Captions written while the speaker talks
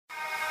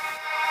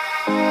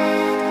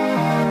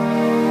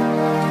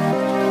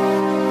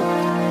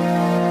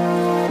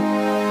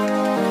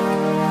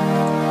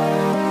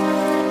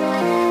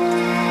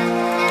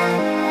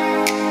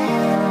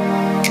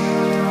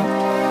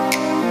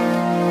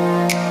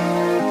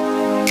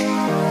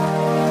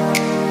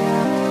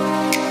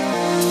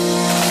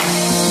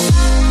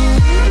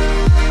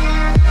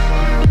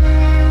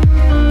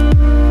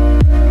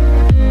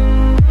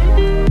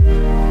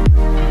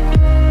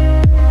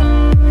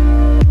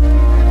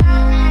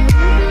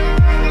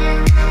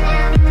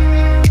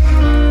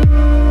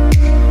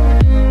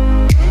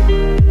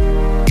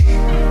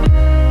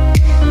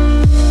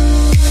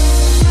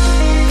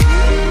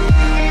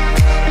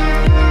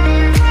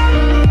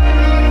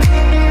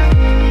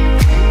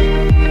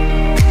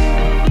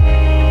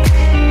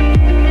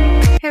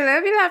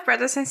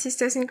brothers and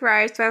sisters in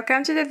Christ.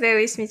 Welcome to the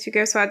daily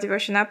Wigglesworth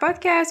Devotional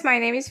podcast. My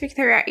name is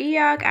Victoria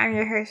Eyog. I'm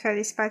your host for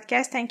this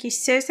podcast. Thank you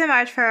so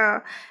much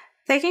for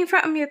taking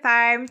from your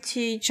time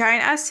to join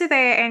us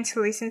today and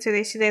to listen to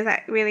this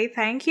today. Really,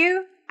 thank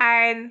you.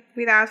 And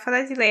without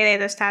further delay,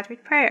 let us start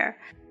with prayer.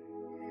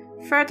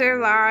 Father,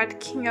 Lord,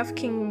 King of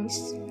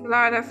Kings,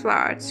 Lord of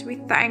Lords, we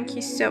thank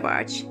you so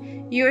much.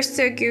 You are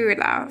so good,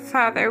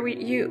 Father.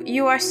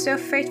 You are so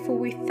faithful.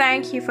 We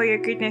thank you for your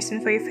goodness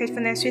and for your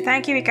faithfulness. We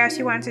thank you because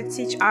you want to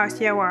teach us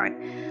your word.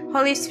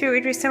 Holy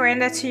Spirit, we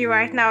surrender to you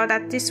right now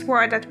that this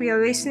word that we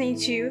are listening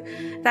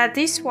to, that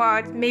this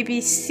word may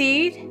be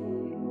seed,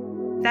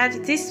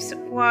 that this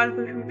word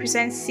will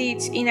represent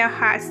seeds in our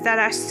hearts that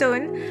are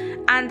sown,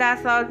 and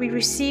that, Lord, we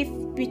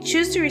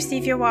choose to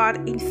receive your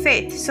word in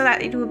faith so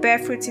that it will bear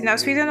fruit in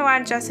us. We don't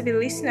want just to be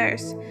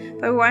listeners,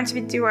 but we want to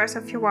be doers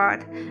of your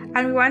word.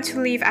 And we want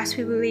to live as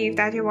we believe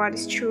that your word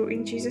is true.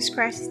 In Jesus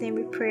Christ's name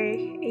we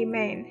pray.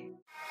 Amen.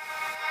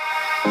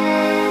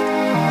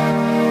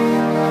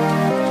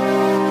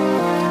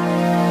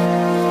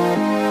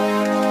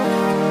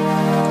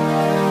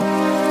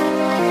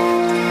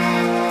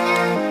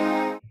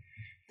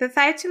 The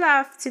title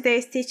of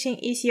today's teaching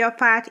is Your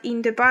Part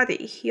in the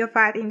Body. Your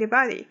Part in the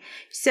Body.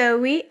 So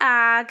we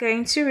are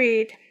going to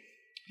read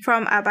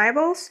from our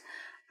Bibles,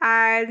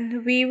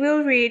 and we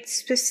will read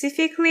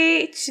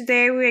specifically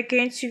today. We are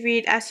going to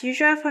read as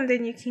usual from the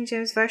New King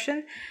James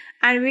Version,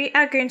 and we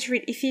are going to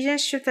read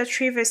Ephesians chapter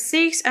 3 verse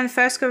 6 and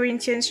 1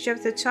 Corinthians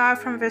chapter 12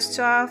 from verse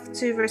 12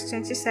 to verse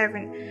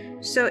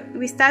 27. So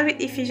we start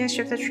with Ephesians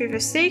chapter 3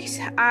 verse 6,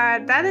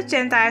 that the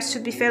Gentiles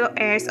should be fellow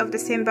heirs of the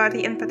same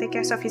body and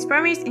partakers of his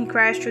promise in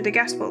Christ through the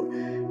gospel.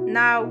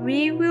 Now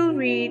we will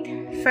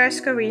read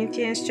 1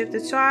 Corinthians chapter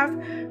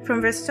 12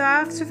 from verse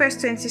 12 to verse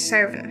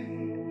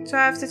 27.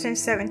 12 to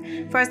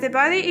 27. For as the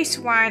body is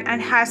one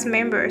and has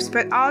members,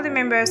 but all the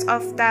members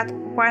of that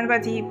one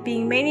body,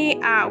 being many,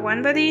 are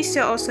one body,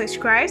 so also is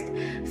Christ.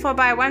 For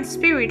by one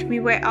Spirit we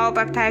were all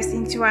baptized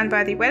into one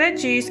body, whether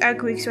Jews or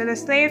Greeks, whether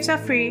slaves or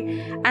free,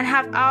 and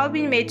have all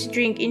been made to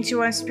drink into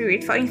one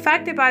Spirit. For in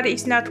fact the body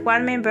is not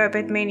one member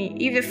but many.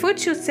 If the foot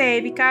should say,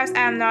 because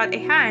I am not a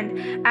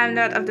hand, I am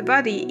not of the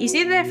body, is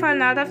it therefore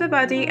not of the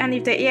body? And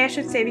if the ear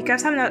should say,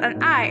 because I am not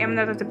an eye, I am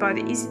not of the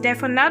body, is it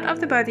therefore not of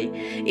the body?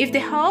 If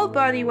the whole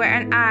body were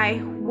an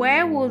eye,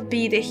 where would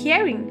be the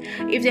hearing?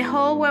 If the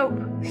whole were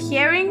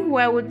hearing,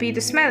 where would be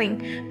the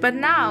smelling? But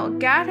now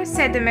God has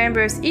set the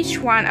members, each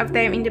one of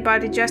them, in the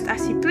body just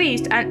as he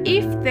pleased. And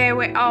if they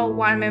were all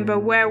one member,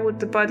 where would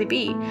the body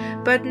be?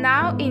 But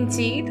now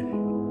indeed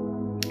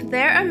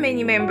there are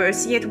many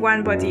members, yet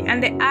one body.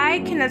 And the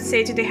eye cannot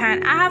say to the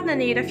hand, I have no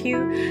need of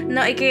you,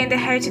 nor again the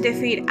head to the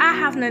feet, I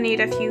have no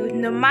need of you.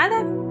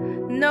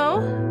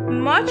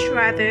 Much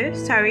rather,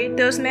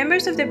 those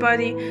members of the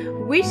body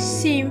which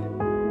seem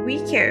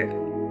weaker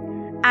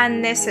are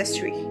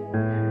necessary,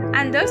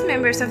 and those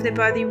members of the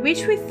body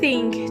which we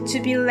think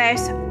to be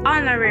less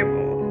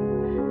honorable,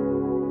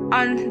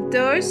 on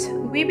those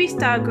we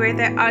bestow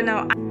greater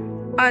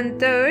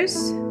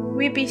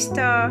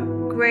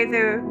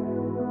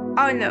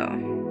honor.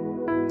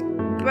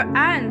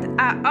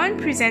 And our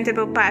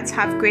unpresentable parts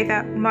have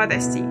greater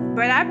modesty,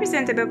 but our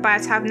presentable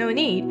parts have no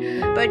need.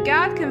 But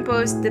God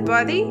composed the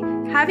body,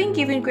 having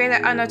given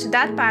greater honor to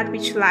that part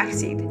which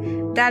lacks it,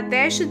 that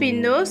there should be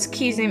no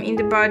schism in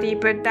the body,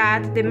 but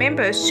that the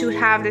members should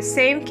have the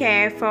same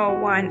care for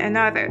one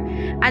another.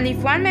 And if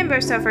one member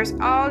suffers,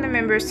 all the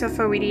members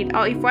suffer with it.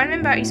 Or if one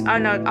member is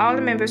honored, all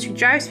the members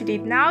rejoice with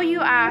it. Now you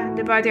are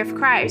the body of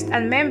Christ,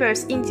 and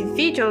members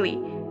individually.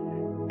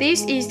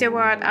 This is the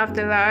word of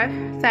the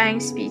Lord.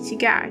 Thanks be to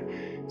God.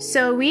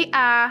 So we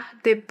are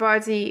the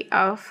body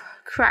of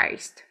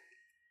Christ.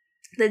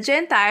 The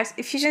Gentiles,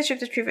 Ephesians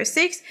chapter 3 verse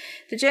 6,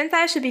 the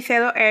Gentiles should be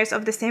fellow heirs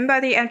of the same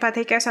body and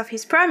partakers of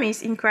his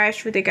promise in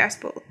Christ through the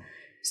gospel.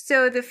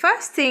 So the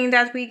first thing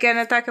that we're going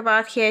to talk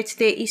about here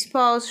today is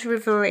Paul's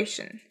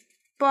revelation.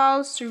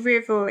 Paul's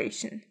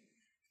revelation.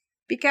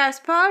 Because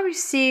Paul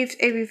received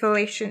a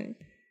revelation.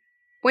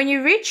 When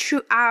you read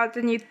throughout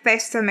the New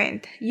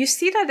Testament, you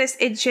see that there's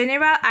a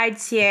general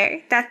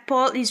idea that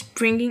Paul is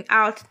bringing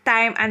out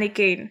time and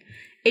again.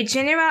 A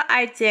general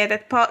idea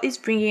that Paul is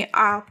bringing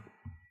up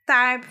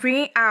time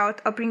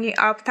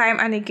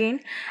and again.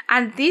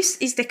 And this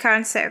is the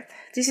concept.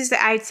 This is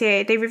the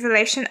idea, the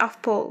revelation of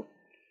Paul.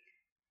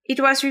 It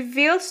was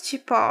revealed to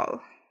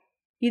Paul,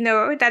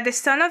 that the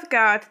Son of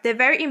God, the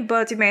very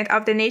embodiment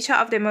of the nature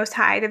of the Most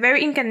High, the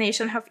very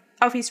incarnation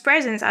of his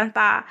presence and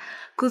power,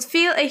 could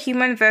fill a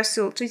human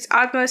vessel to its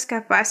utmost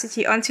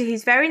capacity until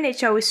his very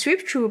nature was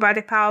swept through by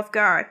the power of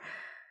God.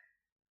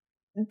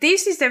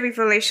 This is the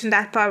revelation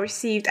that Paul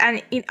received,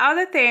 and in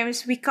other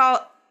terms, we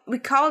call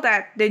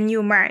that the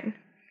new man,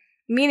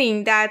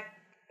 meaning that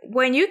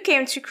when you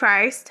came to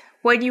Christ,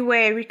 when you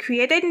were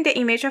recreated in the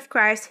image of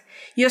Christ,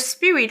 your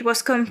spirit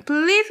was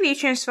completely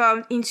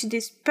transformed into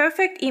this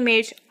perfect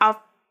image of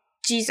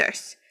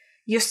Jesus.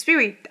 Your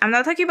spirit, I'm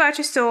not talking about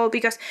your soul,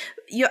 because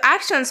your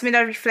actions may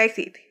not reflect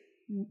it.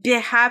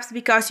 Perhaps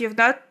because you have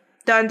not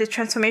done the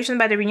transformation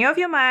by the renewal of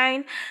your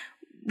mind,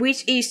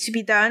 which is to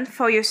be done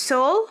for your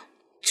soul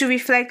to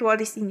reflect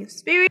what is in your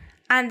spirit,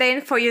 and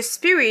then for your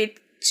spirit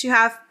to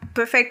have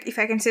perfect, if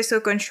I can say so,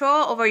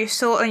 control over your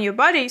soul and your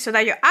body, so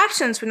that your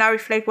actions will now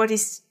reflect what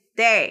is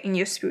there in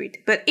your spirit.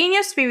 But in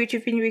your spirit,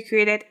 you've been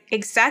recreated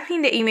exactly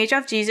in the image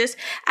of Jesus,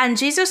 and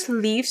Jesus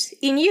lives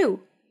in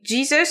you.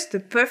 Jesus, the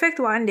perfect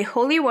one, the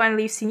Holy One,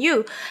 lives in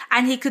you,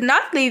 and he could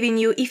not live in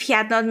you if he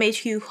had not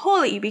made you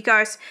holy,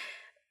 because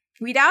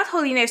without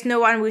holiness, no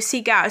one will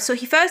see God. So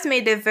he first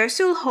made the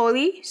vessel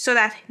holy so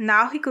that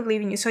now he could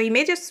live in you. So he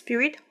made your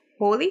spirit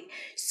holy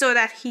so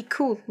that he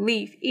could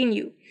live in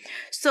you.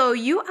 So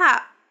you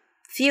are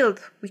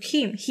filled with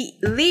him. He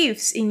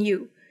lives in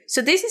you.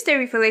 So this is the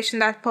revelation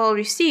that Paul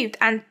received.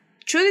 And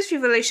through this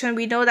revelation,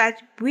 we know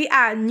that we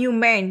are new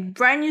men,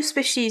 brand new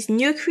species,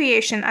 new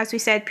creation, as we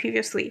said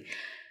previously.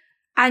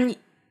 And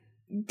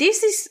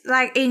this is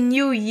like a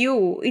new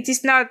you. It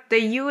is not the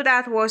you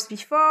that was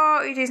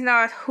before. It is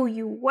not who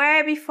you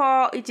were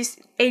before. It is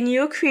a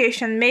new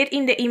creation made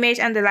in the image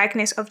and the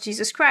likeness of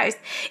Jesus Christ.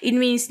 It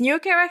means new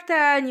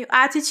character, new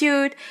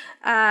attitude,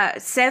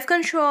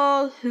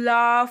 self-control,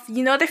 love,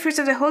 the fruits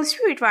of the Holy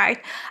Spirit,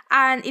 right?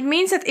 And it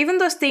means that even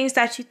those things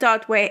that you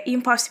thought were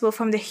impossible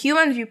from the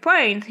human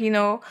viewpoint,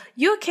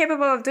 you're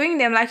capable of doing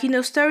them. Like,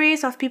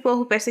 stories of people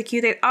who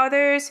persecuted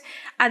others,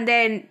 and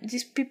then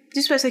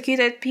these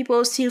persecuted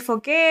people still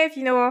forgave,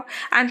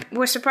 and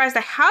were surprised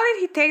that how did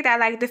he take that?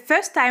 Like, the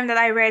first time that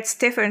I read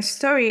Stephen's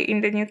story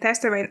in the New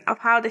Testament of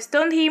how they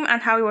stoned him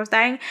and how he was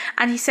dying,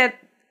 and he said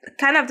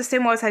kind of the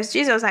same words as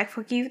Jesus, like,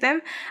 forgive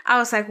them. I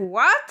was like,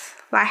 what?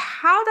 Like,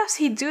 how does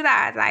he do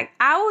that? Like,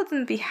 I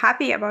wouldn't be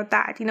happy about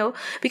that,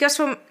 because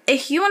from a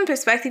human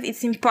perspective,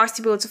 it's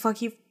impossible to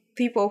forgive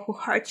people who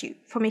hurt you.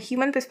 From a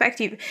human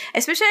perspective,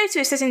 especially to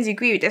a certain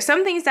degree, there's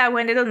some things that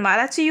when they don't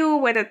matter to you,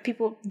 whether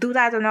people do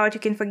that or not, you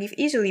can forgive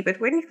easily. But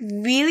when it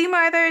really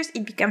matters,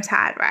 it becomes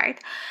hard, right?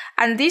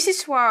 And this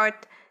is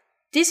what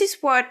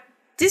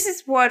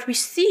we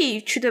see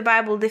through the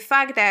Bible, the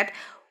fact that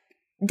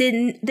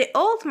the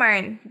old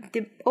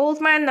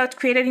man not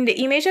created in the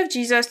image of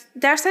Jesus,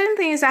 there are certain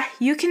things that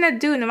you cannot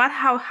do no matter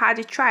how hard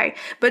you try.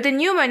 But the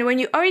new man, when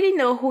you already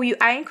know who you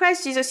are in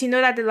Christ Jesus, you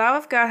know that the love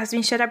of God has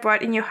been shed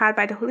abroad in your heart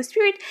by the Holy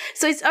Spirit.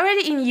 So it's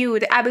already in you,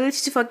 the ability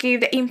to forgive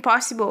the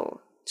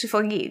impossible to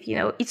forgive,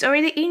 it's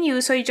already in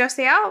you. So you just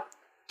say, oh,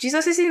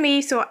 Jesus is in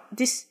me, so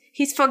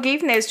his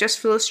forgiveness just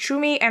flows through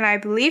me, and I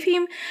believe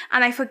him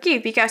and I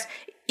forgive, because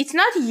it's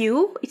not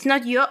you, it's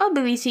not your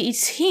ability,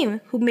 it's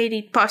him who made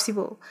it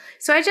possible.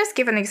 So I just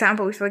gave an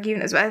example with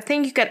forgiveness, but I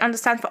think you can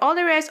understand for all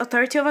the rest,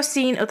 authority over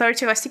sin,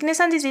 authority over sickness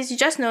and disease, you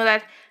just know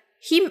that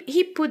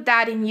he put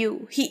that in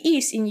you. He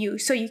is in you.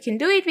 So you can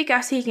do it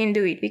because he can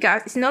do it,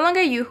 because it's no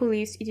longer you who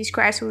lives, it is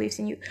Christ who lives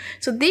in you.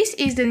 So this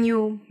is the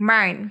new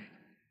mind.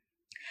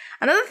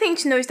 Another thing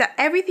to know is that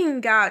everything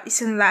in God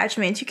is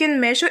enlargement. You can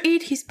measure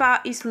it, his power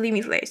is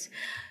limitless.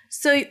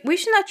 So we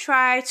should not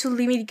try to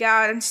limit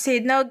God and say,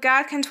 no,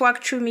 God can't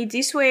walk through me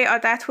this way or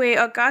that way,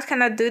 or God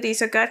cannot do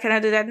this or God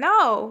cannot do that.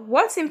 No,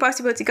 what's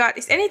impossible to God?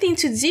 Is anything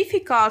too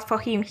difficult for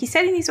him? He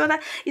said in his word,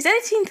 is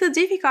anything too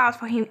difficult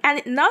for him?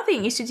 And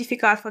nothing is too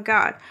difficult for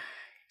God.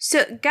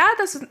 So God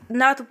does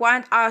not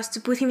want us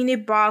to put him in a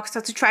box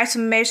or to try to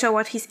measure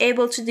what he's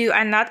able to do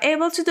and not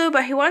able to do,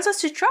 but he wants us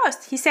to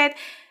trust. He said,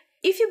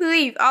 if you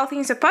believe, all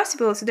things are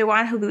possible to the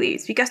one who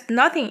believes, because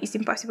nothing is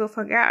impossible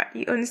for God.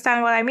 You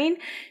understand what I mean?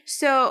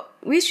 So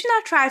we should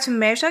not try to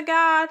measure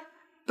God,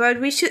 but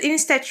we should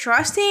instead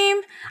trust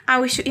him,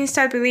 and we should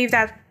instead believe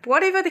that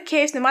whatever the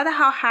case, no matter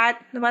how hard,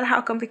 no matter how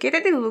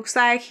complicated it looks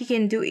like, he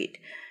can do it.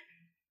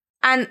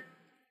 And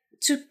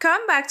to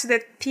come back to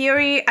the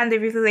theory and the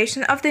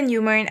revelation of the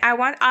new man, I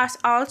want us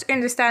all to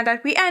understand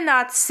that we are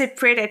not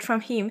separated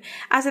from him.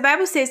 As the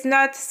Bible says,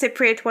 not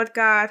separate what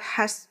God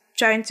has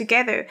joined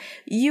together.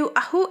 He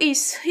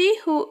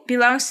who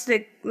belongs to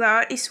the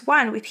Lord is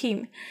one with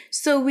him.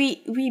 So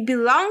we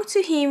belong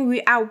to him,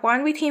 we are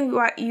one with him, we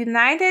are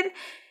united.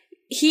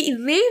 He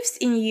lives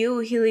in you,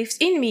 he lives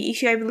in me.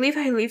 If you're a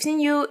believer, he lives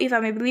in you. If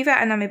I'm a believer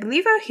and I'm a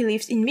believer, he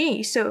lives in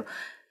me. So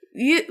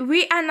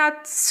we are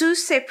not so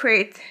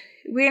separate.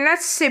 We're not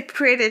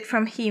separated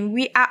from him.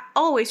 We are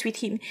always with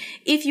him.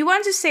 If you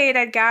want to say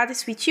that God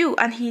is with you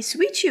and he's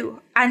with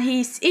you and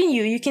he's in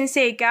you, you can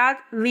say God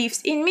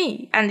lives in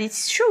me, and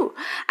it's true.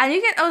 And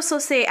you can also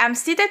say I'm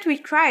seated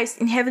with Christ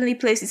in heavenly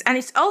places, and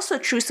it's also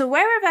true. So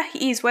wherever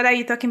he is, whether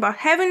you're talking about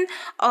heaven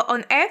or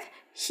on earth,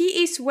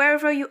 he is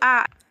wherever you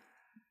are.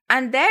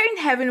 And there in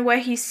heaven where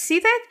he's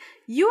seated,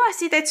 you are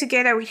seated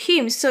together with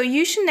him. So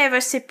you should never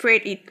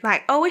separate it.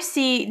 Like,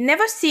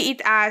 never see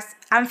it as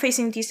I'm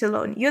facing this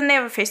alone. You're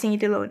never facing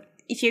it alone.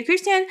 If you're a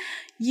Christian,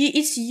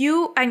 it's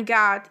you and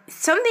God.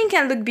 Something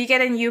can look bigger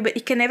than you, but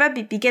it can never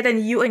be bigger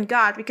than you and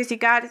God, because your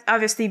God is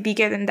obviously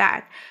bigger than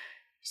that.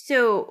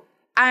 So,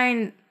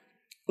 and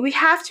we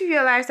have to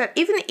realize that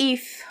even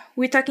if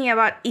we're talking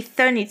about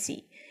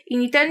eternity,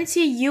 in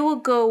eternity, you will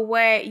go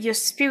where your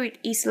spirit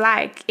is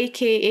like,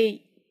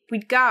 aka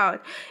with God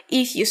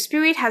if your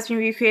spirit has been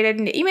recreated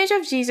in the image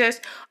of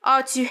Jesus,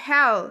 or to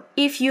hell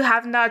if you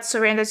have not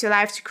surrendered your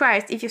life to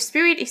Christ. If your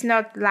spirit is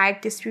not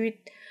like the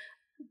spirit,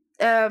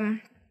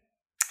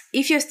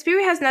 if your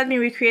spirit has not been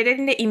recreated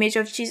in the image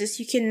of Jesus,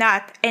 you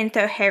cannot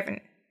enter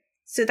heaven.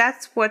 So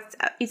that's what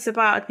it's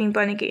about, being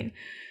born again.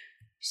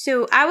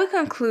 So I will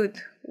conclude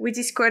with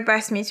this quote by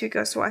Smith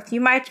Wigglesworth. You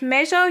might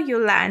measure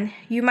your land,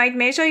 you might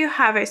measure your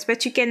harvest,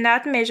 but you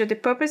cannot measure the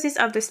purposes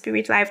of the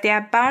spirit life. They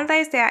are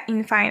boundless, they are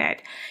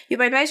infinite. You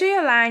might measure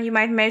your land, you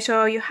might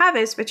measure your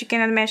harvest, but you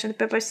cannot measure the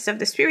purposes of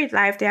the spirit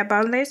life. They are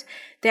boundless,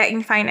 they are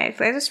infinite.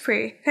 Let us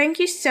pray. Thank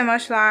you so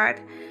much, Lord.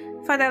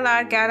 Father,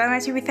 Lord God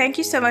Almighty, we thank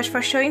you so much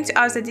for showing to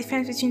us the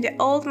difference between the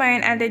old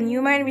man and the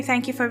new man. We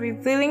thank you for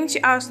revealing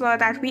to us, Lord,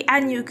 that we are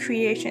new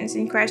creations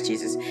in Christ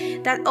Jesus,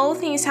 that all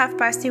things have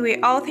passed away,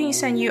 all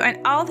things are new,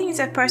 and all things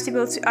are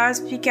possible to us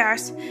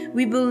because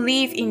we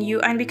believe in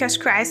you and because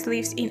Christ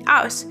lives in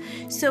us.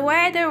 So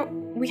wherever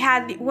we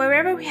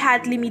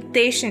had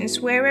limitations,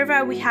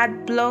 wherever we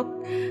had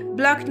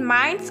blocked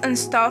minds and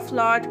stuff,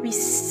 Lord, we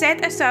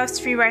set ourselves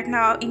free right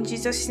now in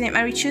Jesus' name,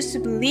 and we choose to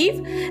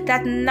believe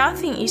that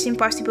nothing is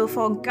impossible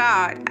for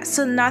God.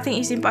 So nothing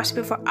is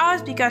impossible for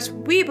us because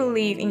we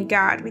believe in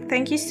God. We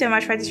thank you so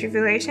much for this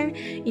revelation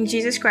in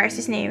Jesus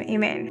Christ's name.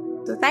 Amen.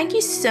 So thank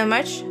you so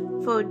much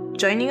for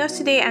joining us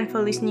today and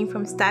for listening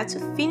from start to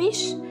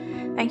finish.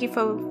 Thank you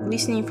for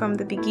listening from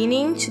the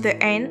beginning to the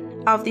end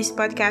of this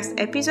podcast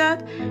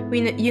episode.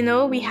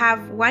 We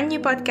have one new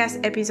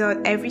podcast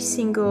episode every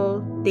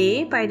single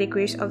day by the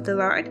grace of the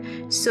Lord.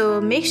 So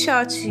make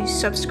sure to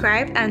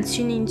subscribe and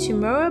tune in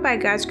tomorrow by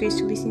God's grace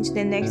to listen to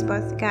the next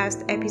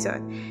podcast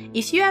episode.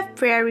 If you have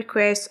prayer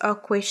requests or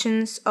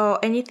questions or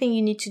anything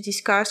you need to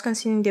discuss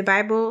concerning the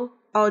Bible,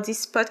 or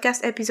this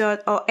podcast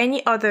episode, or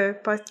any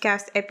other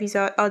podcast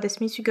episode, or the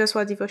Smith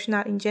Wigglesworth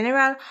Devotional in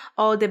general,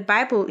 or the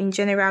Bible in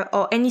general,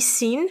 or any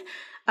sin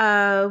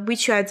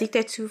which you are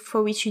addicted to,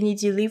 for which you need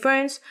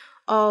deliverance,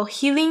 or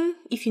healing,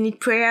 if you need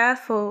prayer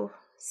for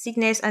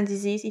sickness and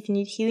disease, if you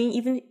need healing,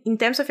 even in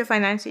terms of your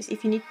finances,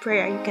 if you need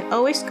prayer, you can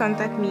always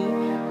contact me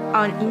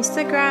on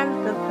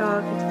Instagram,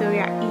 Dr.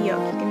 Victoria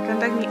Eyog. You can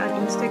contact me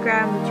on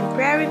Instagram with your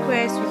prayer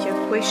requests, with your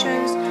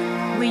questions,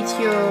 with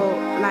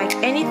your,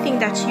 anything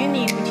that you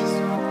need, which is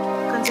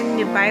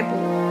concerning the Bible.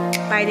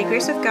 By the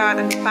grace of God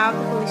and the power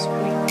of the Holy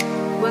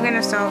Spirit, we're going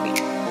to solve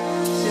it.